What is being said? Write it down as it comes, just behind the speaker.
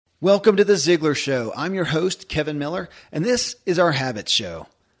Welcome to The Ziglar Show. I'm your host, Kevin Miller, and this is our Habits Show.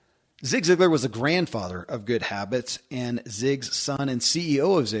 Zig Ziglar was the grandfather of good habits, and Zig's son and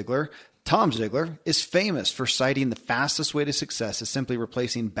CEO of Ziglar, Tom Ziglar, is famous for citing the fastest way to success is simply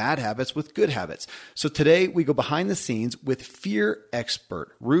replacing bad habits with good habits. So today we go behind the scenes with fear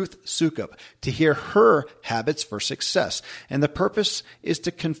expert Ruth Soukup to hear her habits for success. And the purpose is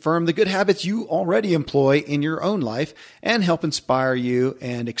to confirm the good habits you already employ in your own life and help inspire you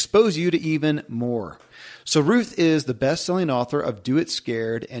and expose you to even more. So Ruth is the best-selling author of Do It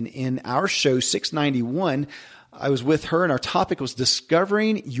Scared, and in our show 691, I was with her and our topic was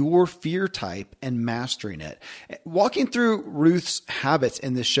discovering your fear type and mastering it. Walking through Ruth's habits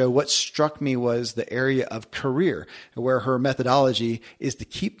in this show, what struck me was the area of career, where her methodology is to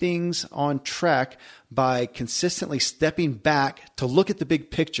keep things on track by consistently stepping back to look at the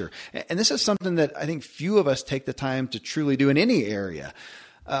big picture. And this is something that I think few of us take the time to truly do in any area.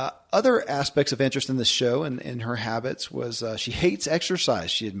 Other aspects of interest in this show and in her habits was she hates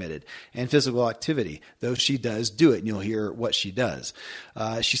exercise, she admitted, and physical activity, though she does do it, and you'll hear what she does.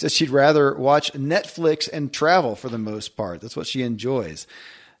 She says she'd rather watch Netflix and travel for the most part. That's what she enjoys.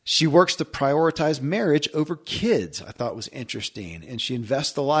 She works to prioritize marriage over kids, I thought was interesting, and she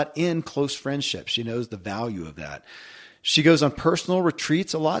invests a lot in close friendships. She knows the value of that. She goes on personal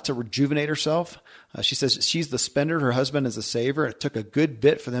retreats a lot to rejuvenate herself. She says she's the spender. Her husband is a saver. It took a good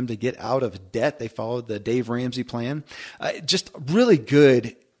bit for them to get out of debt. They followed the Dave Ramsey plan. Just really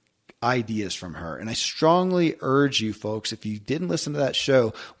good ideas from her. And I strongly urge you folks, if you didn't listen to that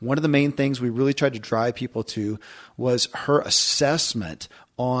show, one of the main things we really tried to drive people to was her assessment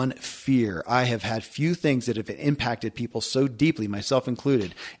on fear. I have had few things that have impacted people so deeply, myself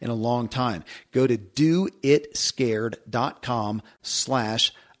included, in a long time. Go to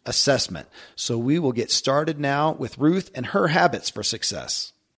doitscared.com/assessment. So we will get started now with Ruth and her habits for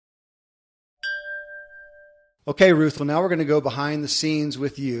success. Okay, Ruth, well, now we're going to go behind the scenes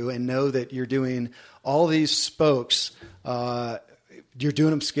with you and know that you're doing all these spokes. You're doing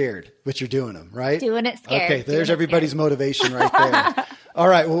them scared, but you're doing them, right? Doing it scared. Okay, there's everybody's motivation right there. All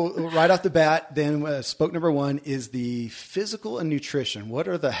right, well, right off the bat, then spoke number one is the physical and nutrition. What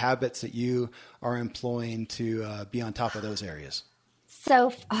are the habits that you are employing to be on top of those areas?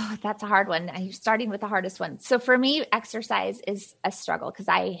 So, that's a hard one. I'm starting with the hardest one. So for me, exercise is a struggle because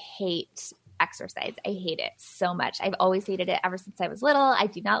I hate exercise. I hate it so much. I've always hated it ever since I was little. I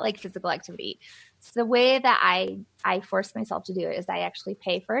do not like physical activity. So the way that I force myself to do it is I actually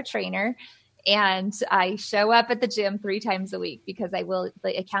pay for a trainer and I show up at the gym 3 times a week because the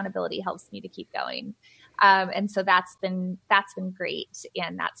accountability helps me to keep going. And so that's been great.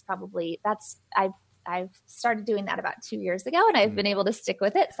 And I've started doing that about 2 years ago and I've been able to stick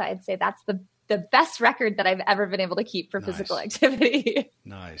with it. So I'd say that's the best record that I've ever been able to keep for physical activity.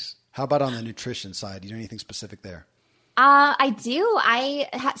 Nice. How about on the nutrition side? Do you know anything specific there? I do.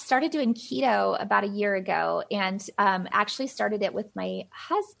 I started doing keto about a year ago and actually started it with my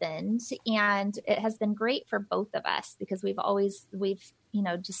husband, and it has been great for both of us because we've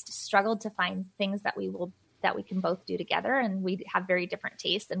just struggled to find things that we can both do together, and we have very different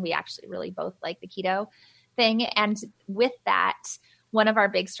tastes, and we actually really both like the keto thing. And with that, one of our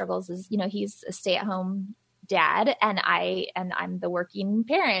big struggles is, he's a stay-at-home dad and I'm the working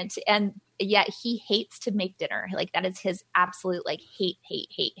parent, and yet he hates to make dinner. Like that is his absolute hate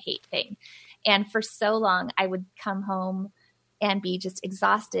thing. And for so long I would come home and be just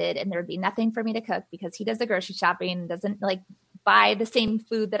exhausted and there would be nothing for me to cook because he does the grocery shopping and doesn't buy the same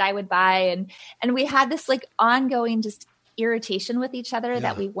food that I would buy. And we had this ongoing just irritation with each other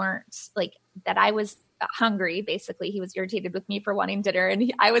that we weren't that I was hungry. Basically, he was irritated with me for wanting dinner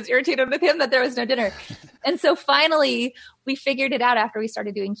and I was irritated with him that there was no dinner. And so finally we figured it out after we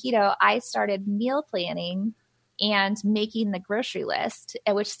started doing keto. I started meal planning and making the grocery list,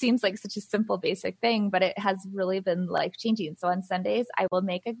 which seems like such a simple, basic thing, but it has really been life changing. So on Sundays, I will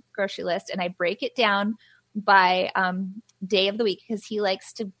make a grocery list and I break it down by day of the week because he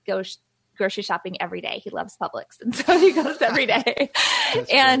likes to go grocery shopping every day. He loves Publix. And so he goes every day.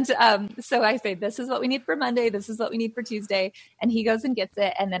 And so I say, this is what we need for Monday. This is what we need for Tuesday. And he goes and gets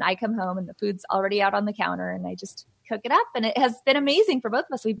it. And then I come home and the food's already out on the counter and I just cook it up. And it has been amazing for both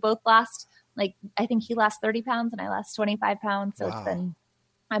of us. We both lost, I think he lost 30 pounds and I lost 25 pounds. So It's been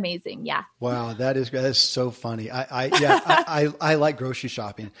Amazing. Yeah. Wow, that is so funny. I like grocery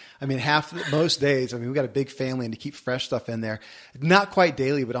shopping. I mean, most days. I mean, we've got a big family, and to keep fresh stuff in there, not quite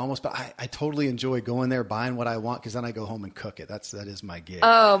daily, but almost. But I totally enjoy going there, buying what I want, because then I go home and cook it. That is my gig.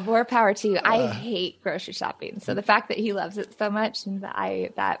 Oh, more power to you. I hate grocery shopping, so the fact that he loves it so much,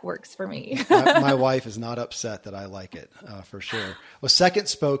 that works for me. My wife is not upset that I like it, for sure. Well, second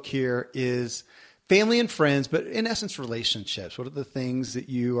spoke here is family and friends, but in essence, relationships. What are the things that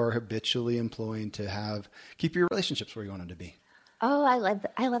you are habitually employing to keep your relationships where you want them to be? Oh,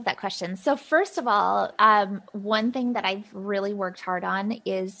 I love that question. So first of all, one thing that I've really worked hard on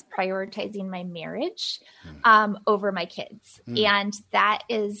is prioritizing my marriage over my kids. And that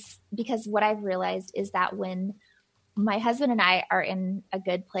is because what I've realized is that when my husband and I are in a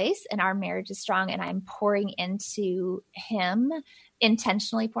good place and our marriage is strong and I'm pouring into him,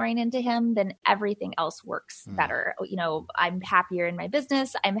 intentionally pouring into him, then everything else works better. You know, I'm happier in my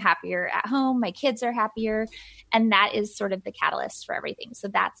business. I'm happier at home. My kids are happier. And that is sort of the catalyst for everything. So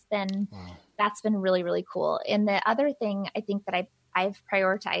that's been really, really cool. And the other thing I think that I've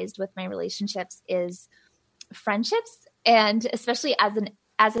prioritized with my relationships is friendships. And especially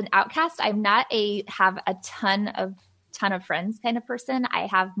as an outcast, I'm not have a ton of friends kind of person. I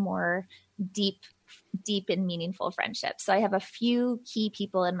have more deep and meaningful friendships. So I have a few key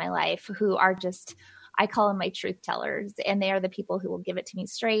people in my life who are I call them my truth tellers, and they are the people who will give it to me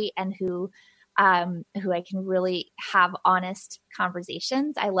straight and who I can really have honest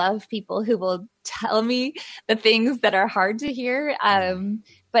conversations. I love people who will tell me the things that are hard to hear.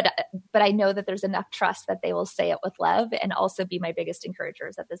 But I know that there's enough trust that they will say it with love and also be my biggest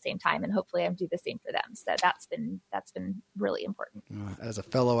encouragers at the same time. And hopefully I do the same for them. So that's been really important. As a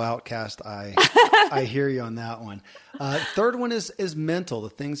fellow outcast, I hear you on that one. Third one is mental, the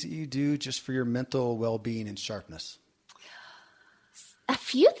things that you do just for your mental well-being and sharpness. A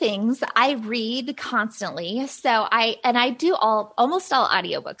few things. I read constantly. So I do almost all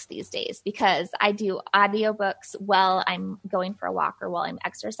audiobooks these days, because I do audiobooks while I'm going for a walk or while I'm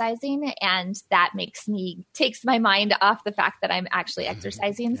exercising. And that takes my mind off the fact that I'm actually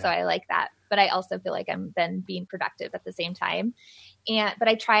exercising. Yeah. So I like that. But I also feel like I'm then being productive at the same time. But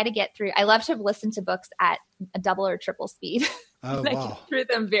I try to get through. I love to listen to books at a double or triple speed. Oh, wow. I get through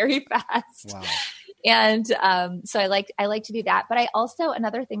them very fast. Wow. And so I like to do that. But I also,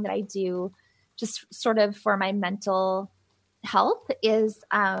 another thing that I do just sort of for my mental health is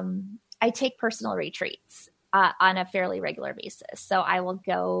I take personal retreats on a fairly regular basis. So I will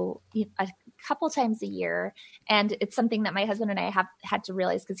go a couple times a year. And it's something that my husband and I have had to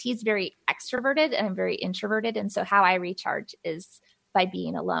realize, because he's very extroverted and I'm very introverted. And so how I recharge is by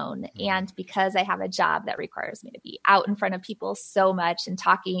being alone. And because I have a job that requires me to be out in front of people so much and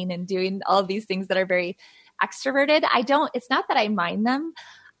talking and doing all these things that are very extroverted, it's not that I mind them,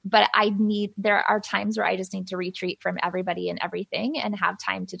 but there are times where I just need to retreat from everybody and everything and have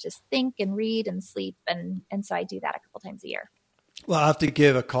time to just think and read and sleep. And so I do that a couple times a year. Well, I have to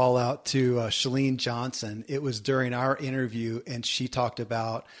give a call out to Shalene Johnson. It was during our interview, and she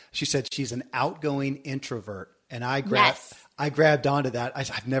said she's an outgoing introvert. And I grabbed onto that.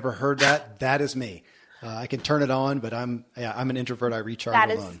 I've never heard that. That is me. I can turn it on, but I'm an introvert. I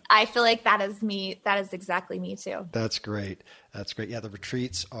recharge alone. I feel like that is me. That is exactly me too. That's great. Yeah, the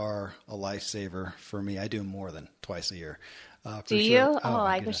retreats are a lifesaver for me. I do them more than twice a year. Do you? Sure.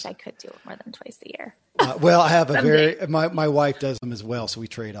 I wish I could do it more than twice a year. Well, I have my wife does them as well, so we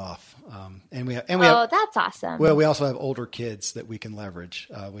trade off. That's awesome. Well, we also have older kids that we can leverage,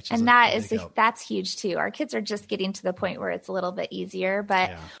 that's huge too. Our kids are just getting to the point where it's a little bit easier.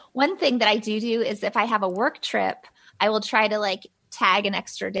 But one thing that I do is if I have a work trip, I will try to tag an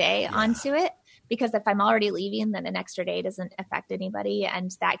extra day onto it. Because if I'm already leaving, then an extra day doesn't affect anybody. And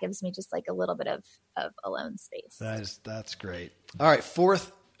that gives me just a little bit of alone space. That's great. All right.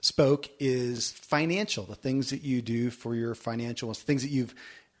 Fourth spoke is financial, the things that you do for your financial, things that you've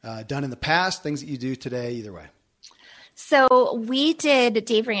done in the past, things that you do today, either way. So we did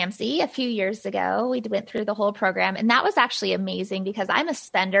Dave Ramsey a few years ago. We went through the whole program, and that was actually amazing because I'm a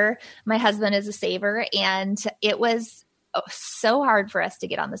spender. My husband is a saver, and it was so hard for us to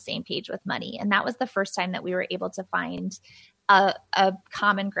get on the same page with money. And that was the first time that we were able to find a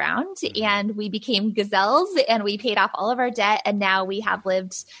common ground, and we became gazelles and we paid off all of our debt. And now we have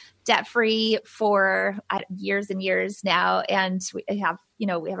lived debt-free for years and years now. And we have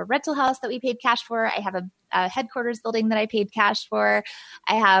a rental house that we paid cash for. I have a headquarters building that I paid cash for.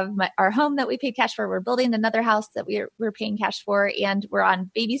 I have our home that we paid cash for. We're building another house that we're paying cash for. And we're on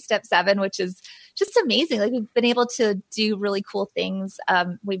baby step 7, which is just amazing. We've been able to do really cool things.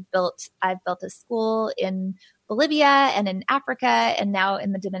 I've built a school in Bolivia and in Africa and now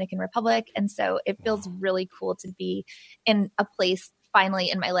in the Dominican Republic. And so it feels really cool to be in a place finally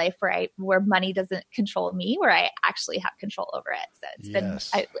in my life where money doesn't control me, where I actually have control over it. So it's been,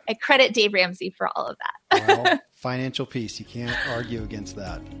 I credit Dave Ramsey for all of that. Well, financial peace. You can't argue against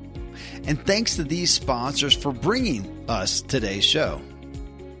that. And thanks to these sponsors for bringing us today's show.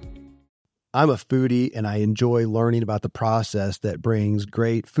 I'm a foodie and I enjoy learning about the process that brings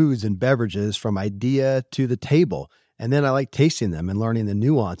great foods and beverages from idea to the table. And then I like tasting them and learning the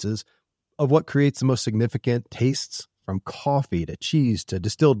nuances of what creates the most significant tastes, from coffee to cheese to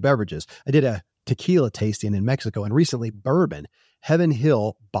distilled beverages. I did a tequila tasting in Mexico and recently bourbon. Heaven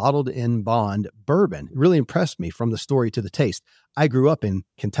Hill bottled in bond bourbon really impressed me from the story to the taste. I grew up in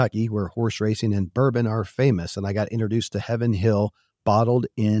Kentucky where horse racing and bourbon are famous, and I got introduced to Heaven Hill bottled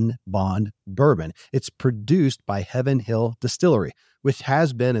in bond bourbon. It's produced by Heaven Hill Distillery, which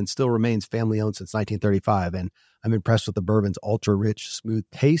has been and still remains family owned since 1935. And I'm impressed with the bourbon's ultra rich, smooth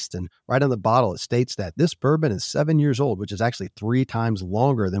taste. And right on the bottle, it states that this bourbon is 7 years old, which is actually 3 times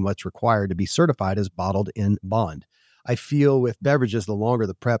longer than what's required to be certified as bottled in bond. I feel with beverages, the longer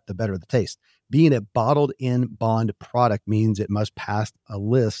the prep, the better the taste. Being a bottled in bond product means it must pass a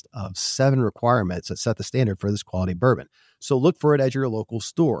list of 7 requirements that set the standard for this quality bourbon. So look for it at your local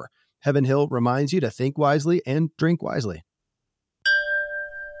store. Heaven Hill reminds you to think wisely and drink wisely.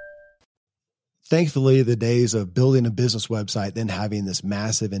 Thankfully, the days of building a business website, then having this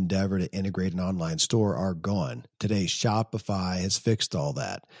massive endeavor to integrate an online store are gone. Today, Shopify has fixed all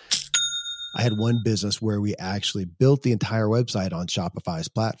that. I had one business where we actually built the entire website on Shopify's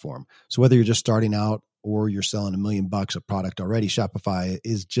platform. So whether you're just starting out or you're selling $1 million of product already, Shopify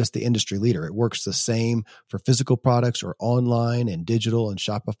is just the industry leader. It works the same for physical products or online and digital, and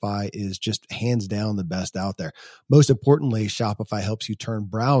Shopify is just hands down the best out there. Most importantly, Shopify helps you turn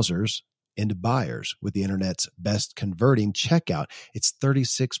browsers into buyers with the internet's best converting checkout. It's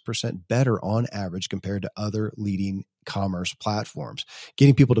 36% better on average compared to other leading commerce platforms.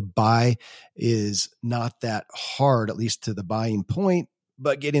 Getting people to buy is not that hard, at least to the buying point,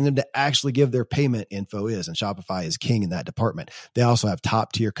 but getting them to actually give their payment info is, and Shopify is king in that department. They also have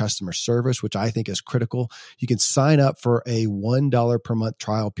top tier customer service, which I think is critical. You can sign up for a $1 per month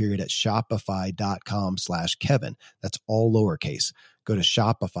trial period at shopify.com/Kevin. That's all lowercase. Go to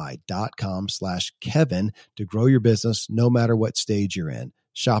shopify.com/Kevin to grow your business no matter what stage you're in.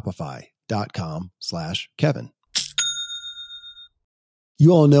 Shopify.com/Kevin.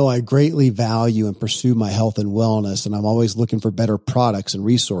 You all know I greatly value and pursue my health and wellness, and I'm always looking for better products and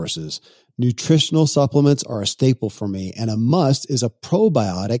resources. Nutritional supplements are a staple for me, and a must is a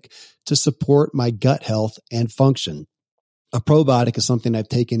probiotic to support my gut health and function. A probiotic is something I've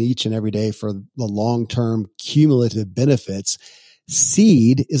taken each and every day for the long-term cumulative benefits.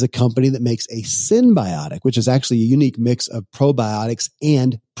 Seed is a company that makes a synbiotic, which is actually a unique mix of probiotics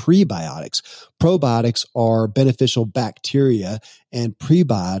and prebiotics. Probiotics are beneficial bacteria and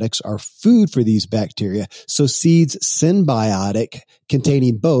prebiotics are food for these bacteria. So Seed's synbiotic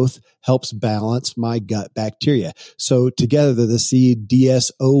containing both helps balance my gut bacteria. So together the Seed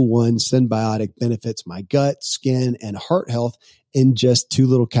DS-01 synbiotic benefits my gut, skin, and heart health in just 2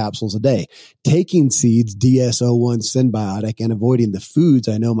 little capsules a day. Taking Seed's DS-01 synbiotic and avoiding the foods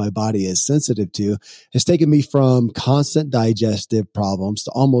I know my body is sensitive to has taken me from constant digestive problems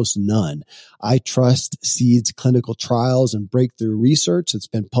to almost none. I trust Seed's clinical trials and breakthrough research that's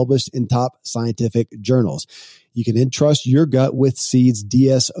been published in top scientific journals. You can entrust your gut with Seed's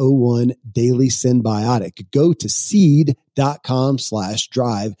DS-01 Daily Synbiotic. Go to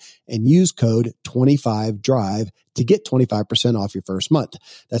seed.com/drive and use code 25drive to get 25% off your first month.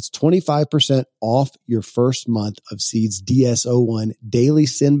 That's 25% off your first month of Seed's DS-01 Daily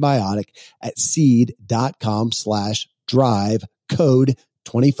Synbiotic at seed.com/drive, code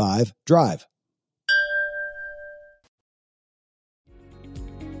 25drive.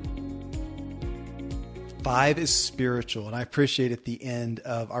 Five is spiritual. And I appreciate at the end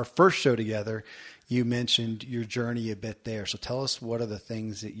of our first show together, you mentioned your journey a bit there. So tell us, what are the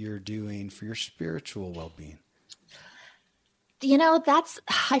things that you're doing for your spiritual well-being? You know,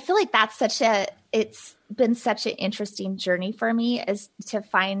 I feel like it's been such an interesting journey for me, is to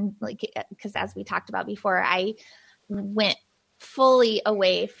find, because as we talked about before, I went fully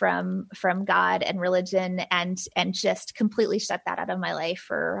away from God and religion and just completely shut that out of my life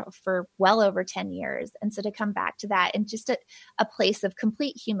for well over 10 years. And so to come back to that and just a place of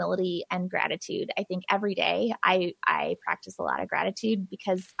complete humility and gratitude. I think every day I practice a lot of gratitude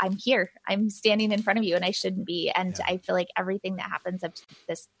because I'm here, I'm standing in front of you and I shouldn't be. And I feel like everything that happens up to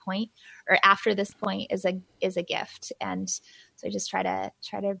this point or after this point is a gift. And so I just try to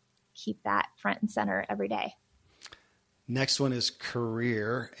keep that front and center every day. Next one is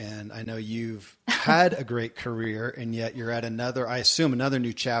career. And I know you've had a great career, and yet you're at I assume another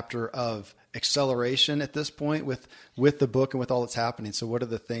new chapter of acceleration at this point with the book and with all that's happening. So what are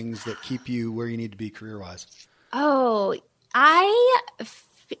the things that keep you where you need to be career-wise? Oh, I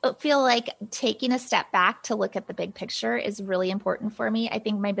feel like taking a step back to look at the big picture is really important for me. I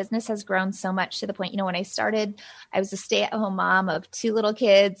think my business has grown so much to the point, when I started, I was a stay-at-home mom of 2 little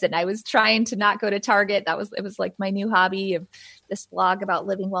kids, and I was trying to not go to Target. It was like my new hobby of this blog about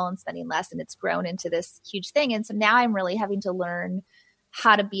living well and spending less. And it's grown into this huge thing. And so now I'm really having to learn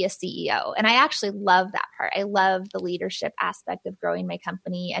how to be a CEO. And I actually love that part. I love the leadership aspect of growing my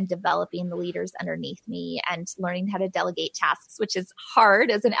company and developing the leaders underneath me and learning how to delegate tasks, which is hard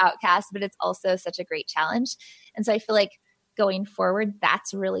as an outcast, but it's also such a great challenge. And so I feel like going forward,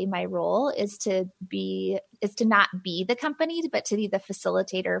 that's really my role, is to not be the company, but to be the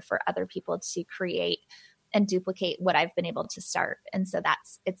facilitator for other people to create and duplicate what I've been able to start. And so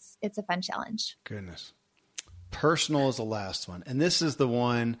it's a fun challenge. Goodness. Personal is the last one. And this is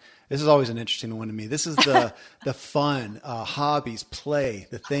always an interesting one to me. This is the fun, hobbies, play,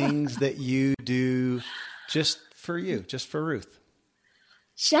 the things that you do just for you, just for Ruth.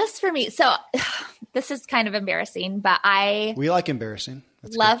 Just for me. So this is kind of embarrassing, but we like embarrassing.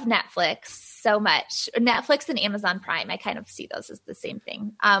 That's love good. Netflix so much. Netflix and Amazon Prime, I kind of see those as the same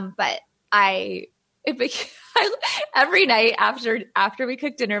thing. But every night after we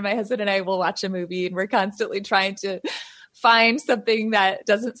cook dinner, my husband and I will watch a movie, and we're constantly trying to find something that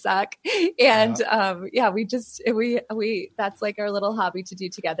doesn't suck. And we that's like our little hobby to do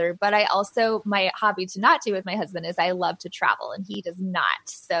together. But my hobby to not do with my husband is I love to travel, and he does not.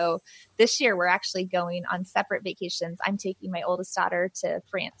 So this year we're actually going on separate vacations. I'm taking my oldest daughter to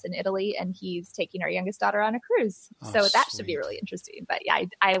France and Italy, and he's taking our youngest daughter on a cruise. So that should be really interesting. But yeah,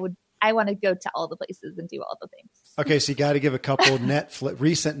 I want to go to all the places and do all the things. Okay, so you got to give a couple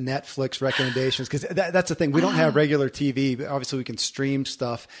recent Netflix recommendations, because that's the thing. We don't have regular TV, but obviously we can stream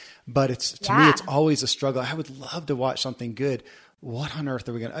stuff. But to me, it's always a struggle. I would love to watch something good. What on earth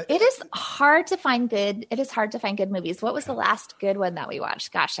are we going to? It is hard to find good. It is hard to find good movies. What was the last good one that we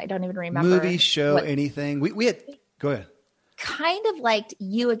watched? Gosh, I don't even remember. Movie, show, anything. We had. Go ahead. Kind of liked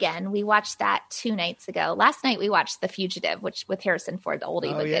You Again. We watched that 2 nights ago. Last night we watched The Fugitive, which with Harrison Ford, the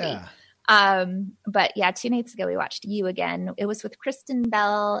oldie but goodie. But yeah, 2 nights ago we watched You Again. It was with Kristen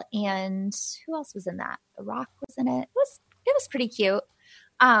Bell, and who else was in that? The Rock was in it. It was pretty cute.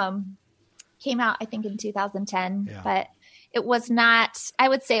 Came out I think in 2010, but it was not. I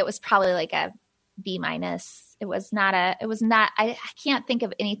would say it was probably like a B-. It was not. I can't think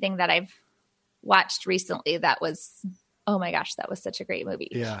of anything that I've watched recently that was. Oh my gosh, that was such a great movie.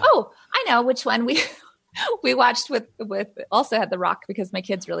 Yeah. Oh, I know which one we watched with also had The Rock, because my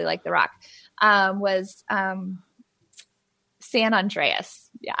kids really like The Rock. Was San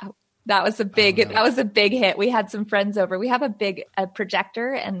Andreas. Yeah. That was a big hit. We had some friends over. We have a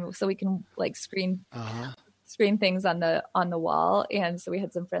projector, and so we can like screen things on the wall. And so we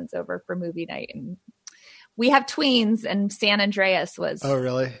had some friends over for movie night, and we have tweens, and San Andreas was. Oh,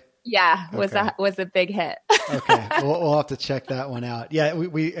 really? Yeah, was a big hit. Okay, we'll have to check that one out. Yeah,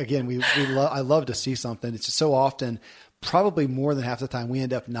 I love to see something. It's just so often, probably more than half the time, we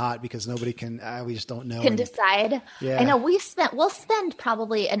end up not, because nobody can. We just don't know. Can decide. Yeah, I know. We'll spend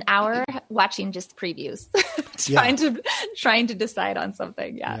probably an hour watching just previews, trying to decide on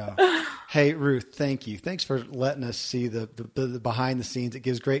something. Yeah. Hey, Ruth, thank you. Thanks for letting us see the behind the scenes. It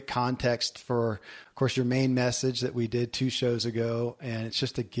gives great context for, of course, your main message that we did 2 shows ago. And it's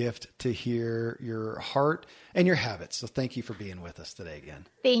just a gift to hear your heart and your habits. So thank you for being with us today again.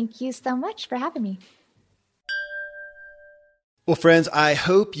 Thank you so much for having me. Well, friends, I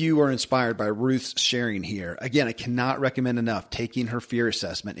hope you are inspired by Ruth's sharing here. Again, I cannot recommend enough taking her fear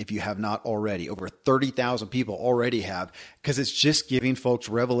assessment if you have not already. Over 30,000 people already have, because it's just giving folks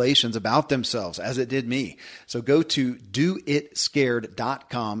revelations about themselves, as it did me. So go to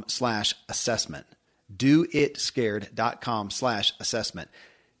doitscared.com/assessment. doitscared.com/assessment.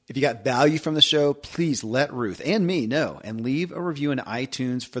 If you got value from the show, please let Ruth and me know, and leave a review in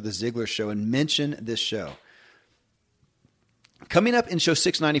iTunes for The Ziglar Show and mention this show. Coming up in show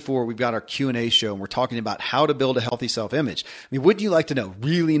 694, we've got our Q&A show, and we're talking about how to build a healthy self-image. I mean, wouldn't you like to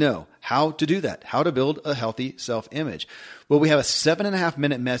really know how to do that, how to build a healthy self-image? Well, we have a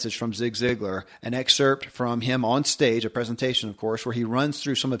 7.5-minute message from Zig Ziglar, an excerpt from him on stage, a presentation, of course, where he runs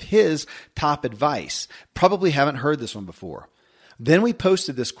through some of his top advice. Probably haven't heard this one before. Then we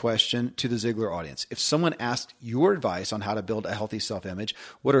posted this question to the Ziglar audience. If someone asked your advice on how to build a healthy self-image,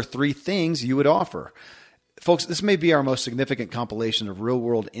 what are 3 things you would offer? Folks, this may be our most significant compilation of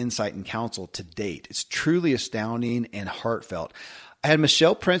real-world insight and counsel to date. It's truly astounding and heartfelt. I had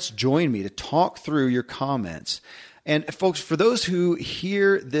Michelle Prince join me to talk through your comments. And folks, for those who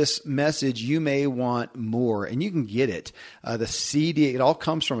hear this message, you may want more, and you can get it. The CD, it all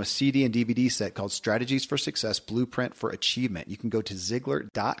comes from a CD and DVD set called Strategies for Success, Blueprint for Achievement. You can go to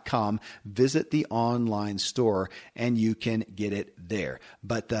Ziglar.com, visit the online store, and you can get it there.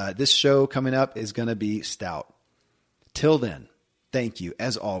 But this show coming up is going to be stout. Till then, thank you,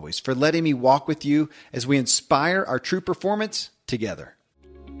 as always, for letting me walk with you as we inspire our true performance together.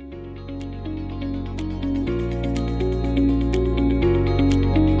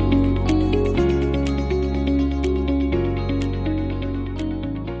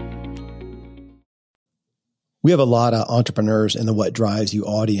 We have a lot of entrepreneurs in the What Drives You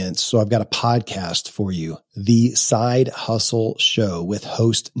audience, so I've got a podcast for you, The Side Hustle Show with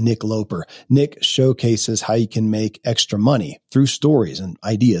host Nick Loper. Nick showcases how you can make extra money through stories and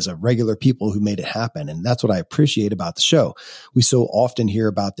ideas of regular people who made it happen, and that's what I appreciate about the show. We so often hear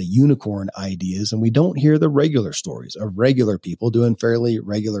about the unicorn ideas, and we don't hear the regular stories of regular people doing fairly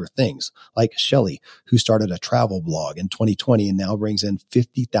regular things, like Shelly, who started a travel blog in 2020 and now brings in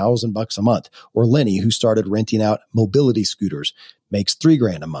 $50,000 a month, or Lenny, who started renting out mobility scooters, makes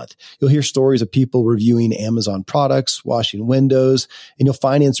 $3,000 a month. You'll hear stories of people reviewing Amazon products, washing windows, and you'll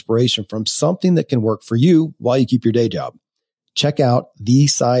find inspiration from something that can work for you while you keep your day job. Check out The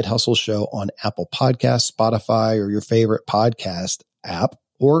Side Hustle Show on Apple Podcasts, Spotify, or your favorite podcast app,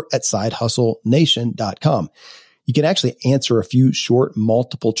 or at sidehustlenation.com. You can actually answer a few short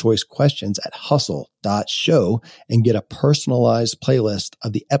multiple choice questions at hustle.show and get a personalized playlist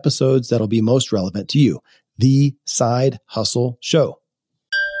of the episodes that'll be most relevant to you. The Side Hustle Show.